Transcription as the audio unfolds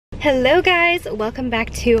Hello guys, welcome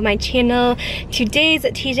back to my channel. Today's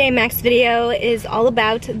TJ Maxx video is all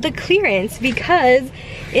about the clearance because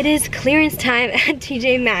it is clearance time at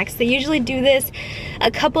TJ Maxx. They usually do this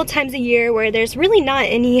a couple times a year where there's really not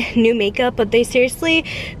any new makeup, but they seriously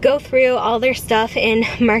go through all their stuff and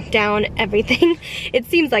mark down everything. It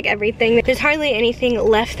seems like everything. There's hardly anything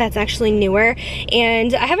left that's actually newer,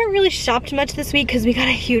 and I haven't really shopped much this week because we got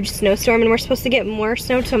a huge snowstorm and we're supposed to get more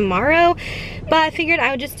snow tomorrow, but I figured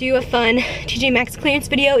I would just do a fun TJ Maxx clearance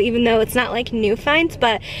video, even though it's not like new finds,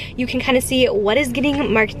 but you can kind of see what is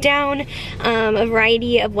getting marked down, a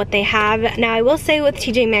variety of what they have. Now I will say with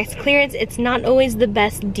TJ Maxx clearance, it's not always the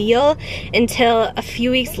best deal until a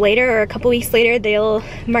few weeks later or a couple weeks later. They'll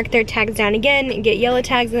mark their tags down again and get yellow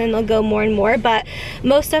tags, and then they'll go more and more, but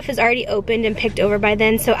most stuff is already opened and picked over by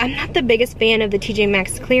then, so I'm not the biggest fan of the TJ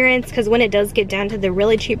Maxx clearance because when it does get down to the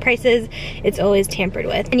really cheap prices, it's always tampered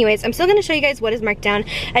with. Anyways, I'm still going to show you guys what is marked down.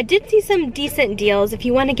 I did see some decent deals. If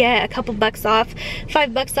you want to get a couple bucks off,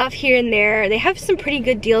 $5 off here and there, they have some pretty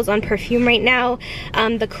good deals on perfume right now.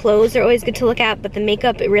 The clothes are always good to look at, but the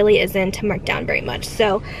makeup, it really isn't marked down very much.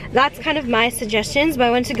 So that's kind of my suggestions, but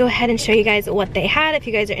I wanted to go ahead and show you guys what they had. If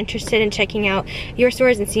you guys are interested in checking out your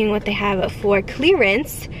stores and seeing what they have for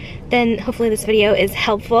clearance, then hopefully this video is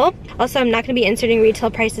helpful. Also, I'm not going to be inserting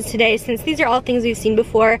retail prices today since these are all things we've seen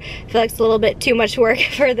before. I feel like it's a little bit too much work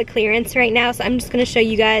for the clearance right now, so I'm just going to show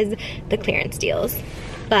you guys the clearance deals.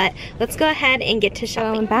 But let's go ahead and get to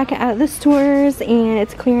shopping. I'm back at the stores and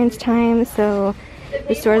it's clearance time, so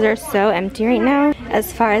the stores are so empty right now.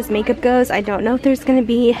 As far as makeup goes, I don't know if there's going to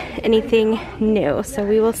be anything new, so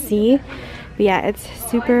we will see. But yeah, it's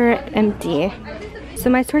super empty. So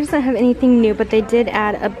my store doesn't have anything new, but they did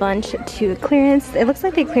add a bunch to clearance. It looks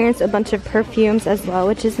like they clearanced a bunch of perfumes as well,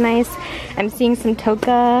 which is nice. I'm seeing some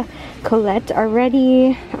Toka Colette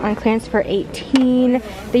already on clearance for $18.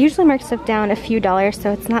 They usually mark stuff down a few dollars,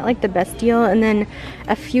 so it's not like the best deal. And then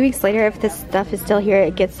a few weeks later, if this stuff is still here,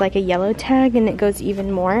 it gets like a yellow tag and it goes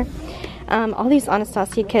even more. All these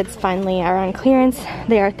Anastasia kits finally are on clearance.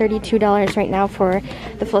 They are $32 right now for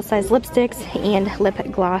the full-size lipsticks and lip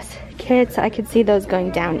gloss kits. I could see those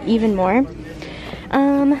going down even more.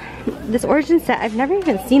 This Origin set, I've never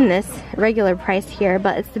even seen this regular price here,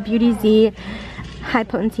 but it's the Beauty Z High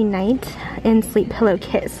Potency Night and Sleep Pillow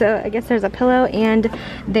Kit. So I guess there's a pillow and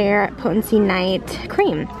their Potency Night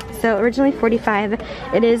cream. So originally $45,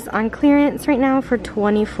 it is on clearance right now for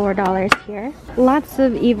 $24 here. Lots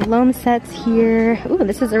of Eve Lom sets here. Ooh,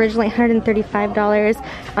 this is originally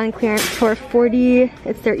 $135 on clearance for $40.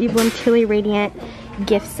 It's their Eve Lom Chili Radiant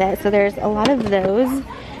gift set. So there's a lot of those.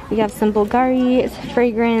 We have some Bulgari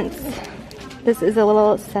fragrance. This is a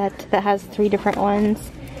little set that has 3 different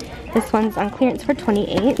ones. This one's on clearance for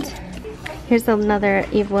 $28. Here's another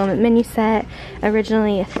Eve Lom mini set,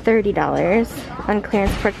 originally $30, on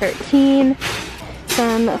clearance for $13.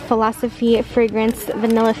 Some Philosophy fragrance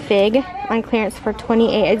Vanilla Fig on clearance for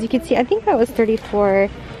 $28. As you can see, I think that was $34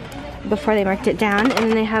 before they marked it down. And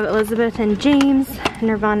then they have Elizabeth and James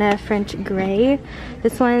Nirvana French Gray.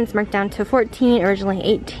 This one's marked down to $14, originally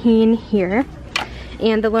 $18 here.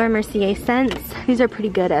 And the Laura Mercier scents, these are pretty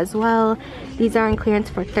good as well. These are on clearance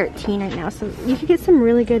for $13 right now, so you can get some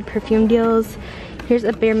really good perfume deals. Here's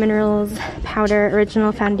a Bare Minerals Powder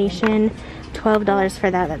Original Foundation, $12 for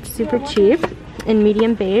that. That's super cheap, in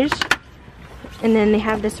medium beige. And then they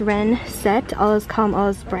have this Ren set, All Is Calm, All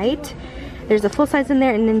Is Bright. There's a full size in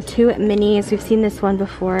there and then 2 minis. We've seen this one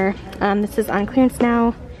before. This is on clearance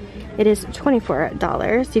now. It is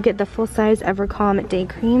 $24. You get the full size Evercalm Day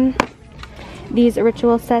Cream. These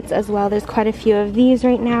ritual sets as well, there's quite a few of these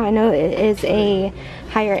right now. I know it is a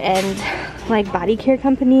higher end like body care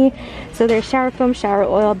company, so there's shower foam, shower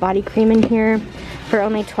oil, body cream in here for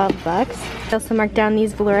only $12. They also marked down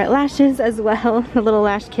these Velour lashes as well, the little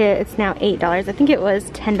lash kit. It's now $8. I think it was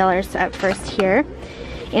 $10 at first here.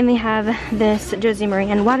 And they have this Josie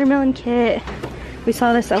Maran watermelon kit. We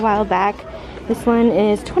saw this a while back. This one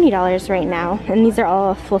is $20 right now, and these are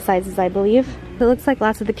all full sizes, I believe. It looks like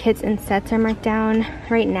lots of the kits and sets are marked down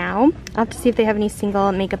right now. I'll have to see if they have any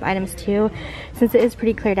single makeup items too. Since it is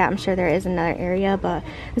pretty cleared out, I'm sure there is another area, but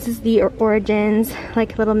this is the Origins,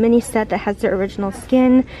 like little mini set that has their original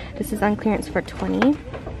skin. This is on clearance for $20.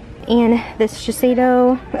 And this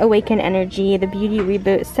Shiseido Awaken Energy, the Beauty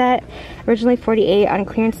Reboot set, originally $48, on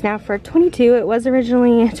clearance now for $22. It was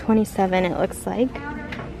originally $27, it looks like.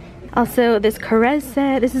 Also, this Caress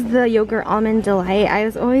set, this is the Yogurt Almond Delight. I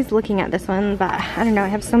was always looking at this one, but I don't know, I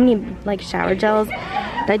have so many like shower gels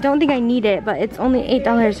I don't think I need it, but it's only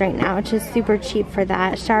 $8 right now, which is super cheap for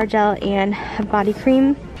that. Shower gel and body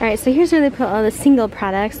cream. Alright, so here's where they put all the single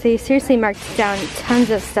products. They seriously marked down tons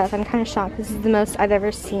of stuff. I'm kind of shocked. This is the most I've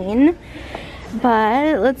ever seen.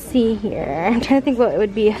 But let's see here. I'm trying to think what it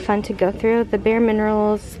would be fun to go through. The Bare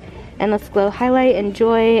Minerals Endless Glow Highlight and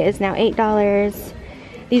Joy is now $8.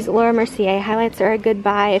 These Laura Mercier highlights are a good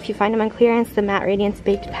buy if you find them on clearance. The Matte Radiance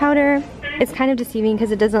Baked Powder. It's kind of deceiving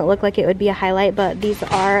because it doesn't look like it would be a highlight, but these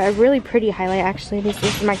are a really pretty highlight actually. This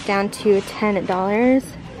is marked down to $10.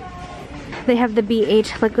 They have the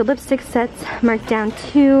BH liquid lipstick sets marked down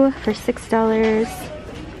too for $6.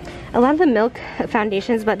 A lot of the Milk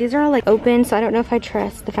foundations, but these are all like open, so I don't know if I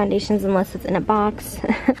trust the foundations unless it's in a box.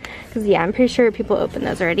 Because yeah, I'm pretty sure people open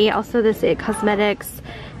those already. Also, this IT Cosmetics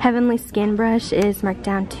Heavenly Skin Brush is marked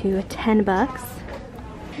down to $10.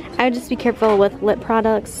 I would just be careful with lip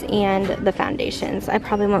products and the foundations. I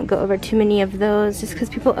probably won't go over too many of those just because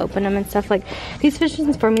people open them and stuff. Like these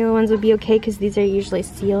Physicians Formula ones would be okay because these are usually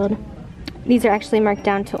sealed. These are actually marked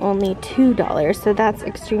down to only $2, so that's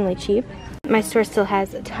extremely cheap. My store still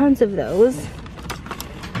has tons of those.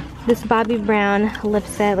 This Bobbi Brown lip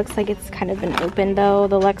set looks like it's kind of been open though.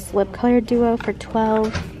 The Luxe Lip Color Duo for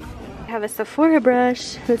 $12. I have a Sephora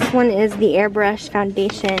brush. This one is the Airbrush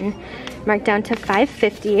Foundation, marked down to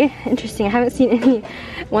 $5.50. Interesting, I haven't seen any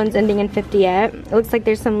ones ending in 50 yet. It looks like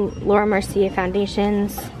there's some Laura Mercier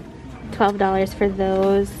foundations. $12 for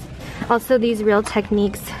those. Also, these Real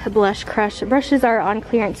Techniques Blush Crush brushes are on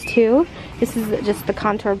clearance too. This is just the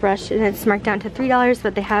contour brush and it's marked down to $3,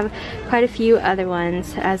 but they have quite a few other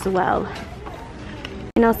ones as well.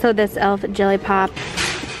 And also this e.l.f. Jelly Pop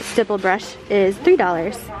stipple brush is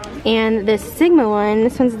 $3. And this Sigma one,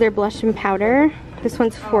 this one's their blush and powder. This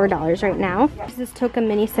one's $4 right now. This is Toka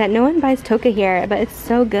mini set. No one buys Toka here, but it's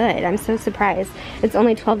so good. I'm so surprised. It's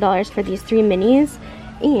only $12 for these 3 minis.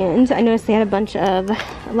 And I noticed they had a bunch of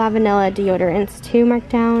La Vanilla deodorants too marked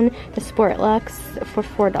down. The Sport Luxe for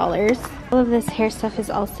 $4. All of this hair stuff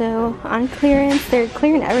is also on clearance. They're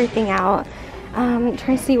clearing everything out. Trying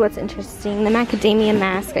to see what's interesting. The macadamia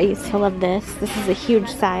mask, I used to love this. This is a huge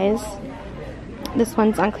size. This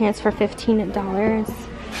one's on clearance for $15.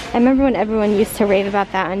 I remember when everyone used to rave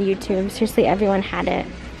about that on YouTube. Seriously, everyone had it.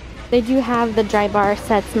 They do have the dry bar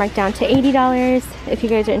sets marked down to $80 if you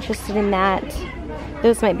guys are interested in that.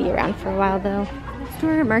 Those might be around for a while though.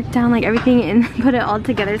 Store marked down like everything and put it all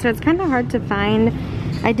together, so it's kind of hard to find.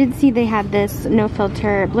 I did see they had this no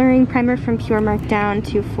filter blurring primer from Pure marked down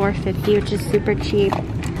to $4.50, which is super cheap.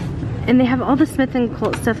 And they have all the Smith &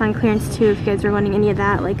 Colt stuff on clearance too if you guys are wanting any of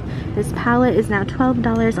that. Like this palette is now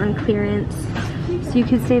 $12 on clearance, so you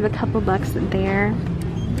could save a couple bucks there.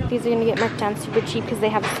 These are going to get marked down super cheap because they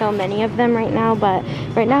have so many of them right now, but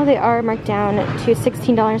right now they are marked down to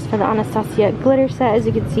 $16 for the Anastasia glitter set. As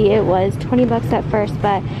you can see, it was 20 bucks at first,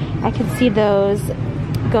 but I could see those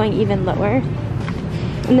going even lower.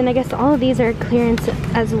 And then I guess all of these are clearance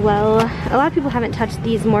as well. A lot of people haven't touched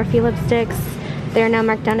these Morphe lipsticks. They're now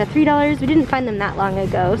marked down to $3. We didn't find them that long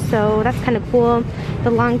ago, so that's kind of cool. The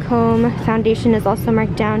Lancome foundation is also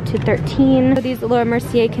marked down to $13. So these Laura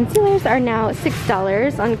Mercier concealers are now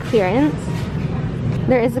 $6 on clearance.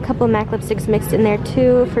 There is a couple MAC lipsticks mixed in there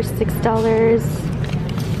too for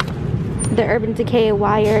 $6. The Urban Decay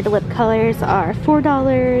wired lip colors are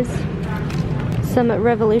 $4. Some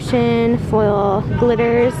Revolution foil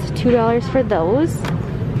glitters, $2 for those.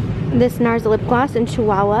 This NARS lip gloss in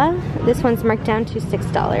Chihuahua. This one's marked down to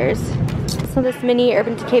 $6. So this mini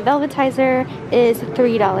Urban Decay Velvetizer is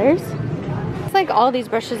 $3. It's like all these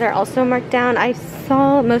brushes are also marked down. I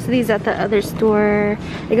saw most of these at the other store.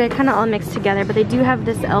 They got kind of all mixed together, but they do have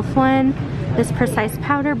this e.l.f. one. This Precise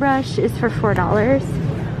Powder brush is for $4.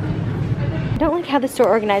 I don't like how the store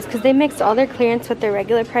organized because they mixed all their clearance with their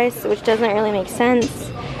regular price, which doesn't really make sense.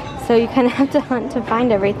 So you kind of have to hunt to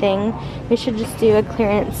find everything. We should just do a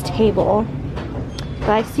clearance table. But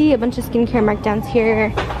I see a bunch of skincare markdowns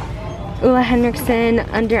here. Ulla Henriksen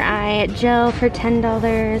Under Eye Gel for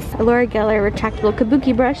 $10. A Laura Geller Retractable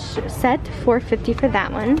Kabuki Brush set, $4.50 for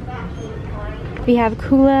that one. We have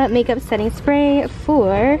Kula Makeup Setting Spray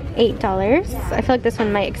for $8. I feel like this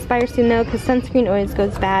one might expire soon though because sunscreen always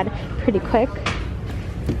goes bad pretty quick.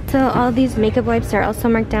 So all these makeup wipes are also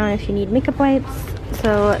marked down if you need makeup wipes.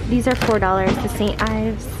 So these are $4, the St.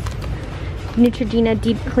 Ives. Neutrogena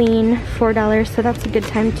Deep Clean, $4, so that's a good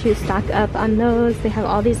time to stock up on those. They have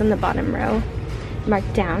all these on the bottom row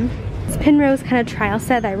marked down. This Penrose kind of trial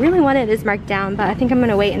set that I really wanted is marked down, but I think I'm going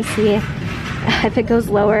to wait and see if it goes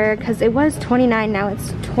lower because it was $29, now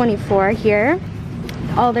it's $24 here.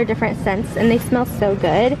 All their different scents and they smell so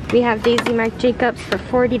good. We have Daisy Marc Jacobs for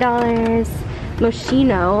 $40.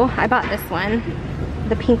 Moschino. I bought this one,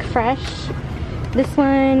 the Pink Fresh. This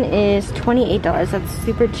one is $28. That's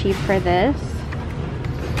super cheap for this.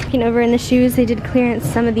 Looking over in the shoes, they did clearance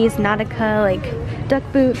some of these Nautica like duck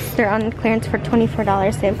boots. They're on clearance for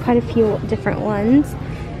 $24. They have quite a few different ones.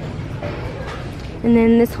 And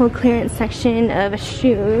then this whole clearance section of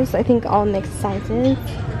shoes, I think all mixed sizes.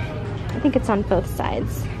 I think it's on both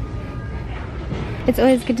sides. It's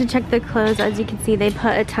always good to check the clothes. As you can see, they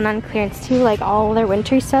put a ton on clearance too, like all their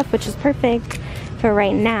wintry stuff, which is perfect for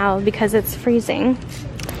right now because it's freezing.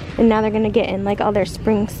 And now they're gonna get in like all their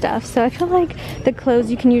spring stuff. So I feel like the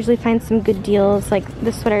clothes, you can usually find some good deals. Like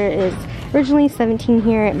this sweater is originally $17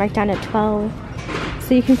 here, it marked down at $12.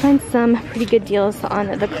 So you can find some pretty good deals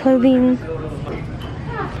on the clothing.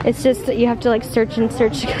 It's just that you have to like search and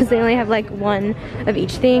search because they only have like one of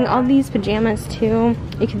each thing. All these pajamas too,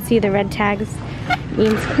 you can see the red tags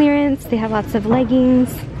means clearance. They have lots of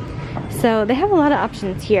leggings. So they have a lot of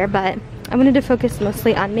options here, but I wanted to focus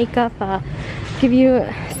mostly on makeup, give you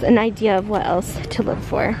an idea of what else to look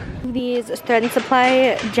for. These Thread and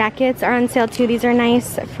Supply jackets are on sale too. These are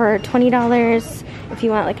nice for $20 if you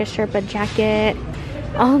want like a Sherpa jacket.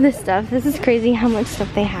 All this stuff. This is crazy how much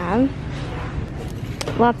stuff they have.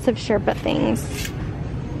 Lots of Sherpa things.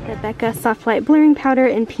 Rebecca Soft Light Blurring Powder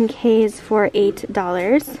in Pink Haze for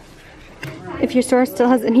 $8. If your store still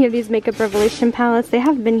has any of these Makeup Revolution palettes, they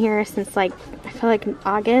have been here since like, I feel like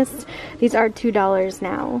August. These are $2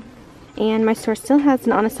 now. And my store still has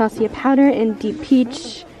an Anastasia powder in Deep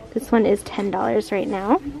Peach. This one is $10 right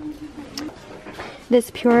now.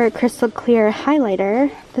 This Pure Crystal Clear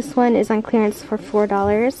highlighter, this one is on clearance for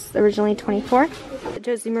 $4, originally $24.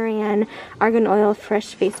 Josie Moran Argan Oil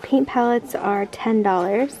Fresh Face Paint palettes are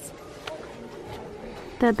 $10.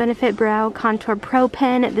 The Benefit Brow Contour Pro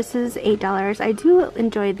Pen, this is $8. I do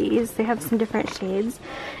enjoy these. They have some different shades.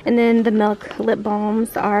 And then the Milk Lip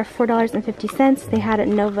Balms are $4.50. They had it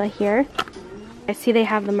Nova here. I see they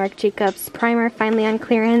have the Marc Jacobs primer finally on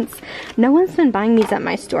clearance. No one's been buying these at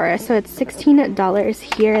my store, so it's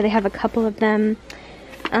 $16 here. They have a couple of them.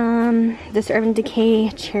 This Urban Decay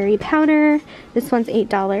Cherry Powder. This one's $8.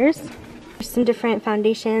 There's some different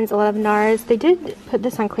foundations, a lot of NARS. They did put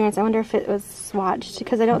this on clearance. I wonder if it was swatched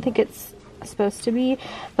because I don't think it's supposed to be.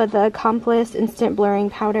 But the Accomplice Instant Blurring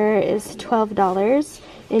Powder is $12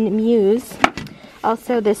 in Muse.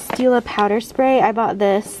 Also this Stila powder spray. I bought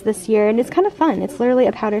this year and it's kind of fun. It's literally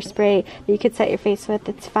a powder spray that you could set your face with.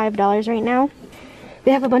 It's $5 right now.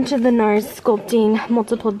 They have a bunch of the NARS Sculpting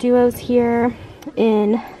Multiple Duos here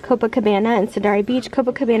in Copacabana and Sadari Beach.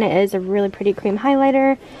 Copacabana is a really pretty cream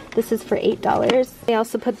highlighter. This is for $8. They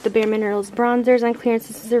also put the Bare Minerals bronzers on clearance.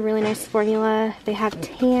 This is a really nice formula. They have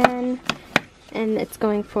tan and it's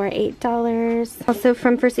going for $8. Also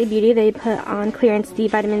from First Aid Beauty, they put on clearance the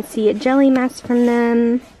Vitamin C Jelly Mask from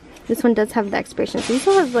them. This one does have the expiration, so you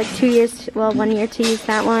still have like 2 years, well 1 year to use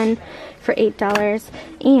that one for $8.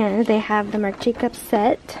 And they have the Marc Jacobs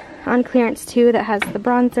set on clearance too that has the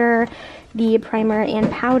bronzer, the primer, and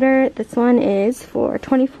powder. This one is for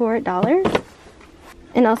 $24.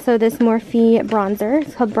 And also this Morphe bronzer,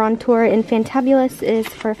 it's called Brontour in Fantabulous, is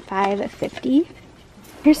for $5.50.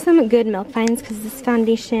 Here's some good milk finds because this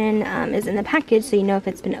foundation is in the package, so you know if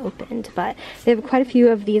it's been opened. But they have quite a few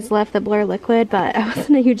of these left, the Blur Liquid, but I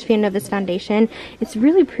wasn't a huge fan of this foundation. It's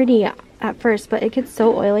really pretty at first, but it gets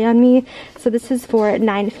so oily on me. So this is for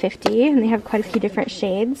 $9.50, and they have quite a few different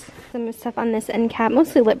shades. Some stuff on this end cap,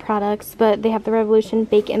 mostly lip products, but they have the Revolution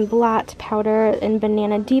Bake and Blot powder in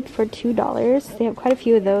Banana Deep for $2. They have quite a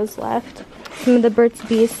few of those left. Some of the Burt's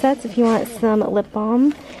Bees sets if you want some lip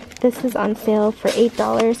balm. This is on sale for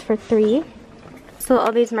 $8 for 3. So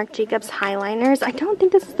all these Marc Jacobs highliners. I don't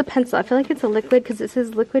think this is the pencil. I feel like it's a liquid because this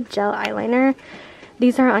is liquid gel eyeliner.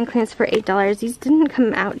 These are on clearance for $8. These didn't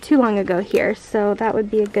come out too long ago here, so that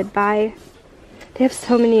would be a good buy. They have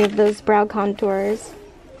so many of those brow contours.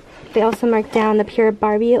 They also marked down the Pure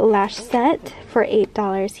Barbie lash set for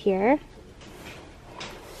 $8 here.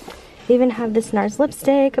 They even have this NARS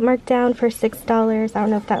lipstick marked down for $6. I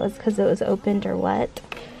don't know if that was because it was opened or what,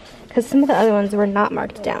 because some of the other ones were not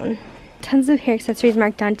marked down. Tons of hair accessories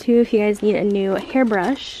marked down too if you guys need a new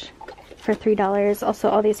hairbrush for $3. Also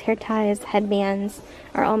all these hair ties, headbands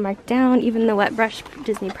are all marked down, even the wet brush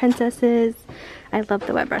Disney princesses. I love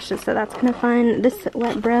the wet brushes, so that's kind of fun. This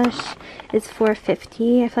wet brush is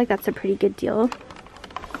 $4.50. I feel like that's a pretty good deal.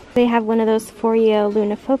 They have one of those Foreo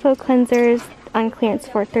Luna Fofo cleansers on clearance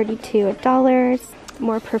for $32.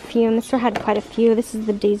 More perfume. The store had quite a few. This is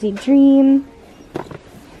the Daisy Dream.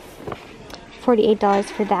 $48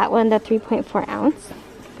 for that one, the 3.4 ounce.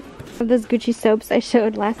 Those Gucci soaps I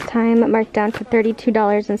showed last time, marked down to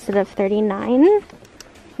 $32 instead of $39.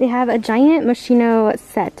 They have a giant Moschino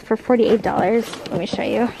set for $48. Let me show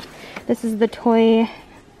you. This is the Toy,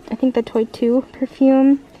 I think the Toy 2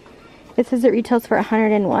 perfume. It says it retails for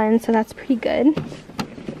 $101, so that's pretty good.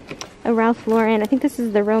 A Ralph Lauren, I think this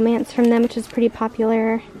is the Romance from them, which is pretty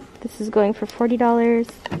popular. This is going for $40.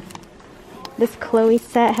 This Chloe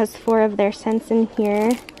set has 4 of their scents in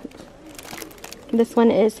here. This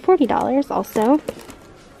one is $40 also.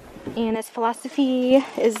 And this Philosophy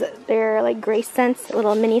is their like gray scents,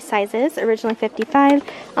 little mini sizes, originally $55,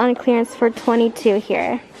 on clearance for $22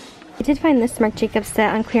 here. I did find this Marc Jacobs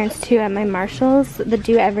set on clearance too at my Marshalls, the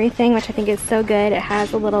Do Everything, which I think is so good. It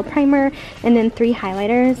has a little primer and then 3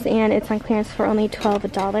 highlighters, and it's on clearance for only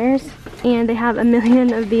 $12. And they have a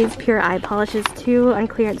million of these pure eye polishes too on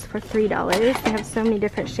clearance for $3. They have so many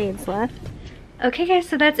different shades left. Okay guys,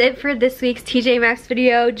 so that's it for this week's TJ Maxx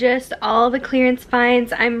video, just all the clearance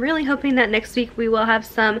finds. I'm really hoping that next week we will have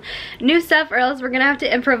some new stuff, or else we're gonna have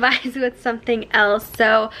to improvise with something else.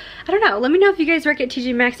 So, I don't know, let me know if you guys work at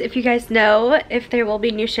TJ Maxx, if you guys know if there will be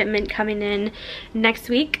new shipment coming in next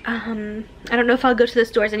week. I don't know if I'll go to the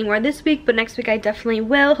stores anymore this week, but next week I definitely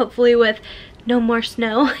will, hopefully with no more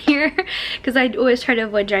snow here, because I always try to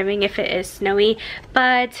avoid driving if it is snowy.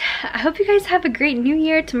 But I hope you guys have a great new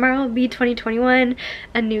year. Tomorrow will be 2021,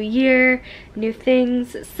 a new year, new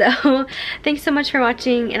things. So thanks so much for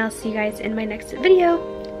watching, and I'll see you guys in my next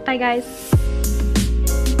video. Bye guys.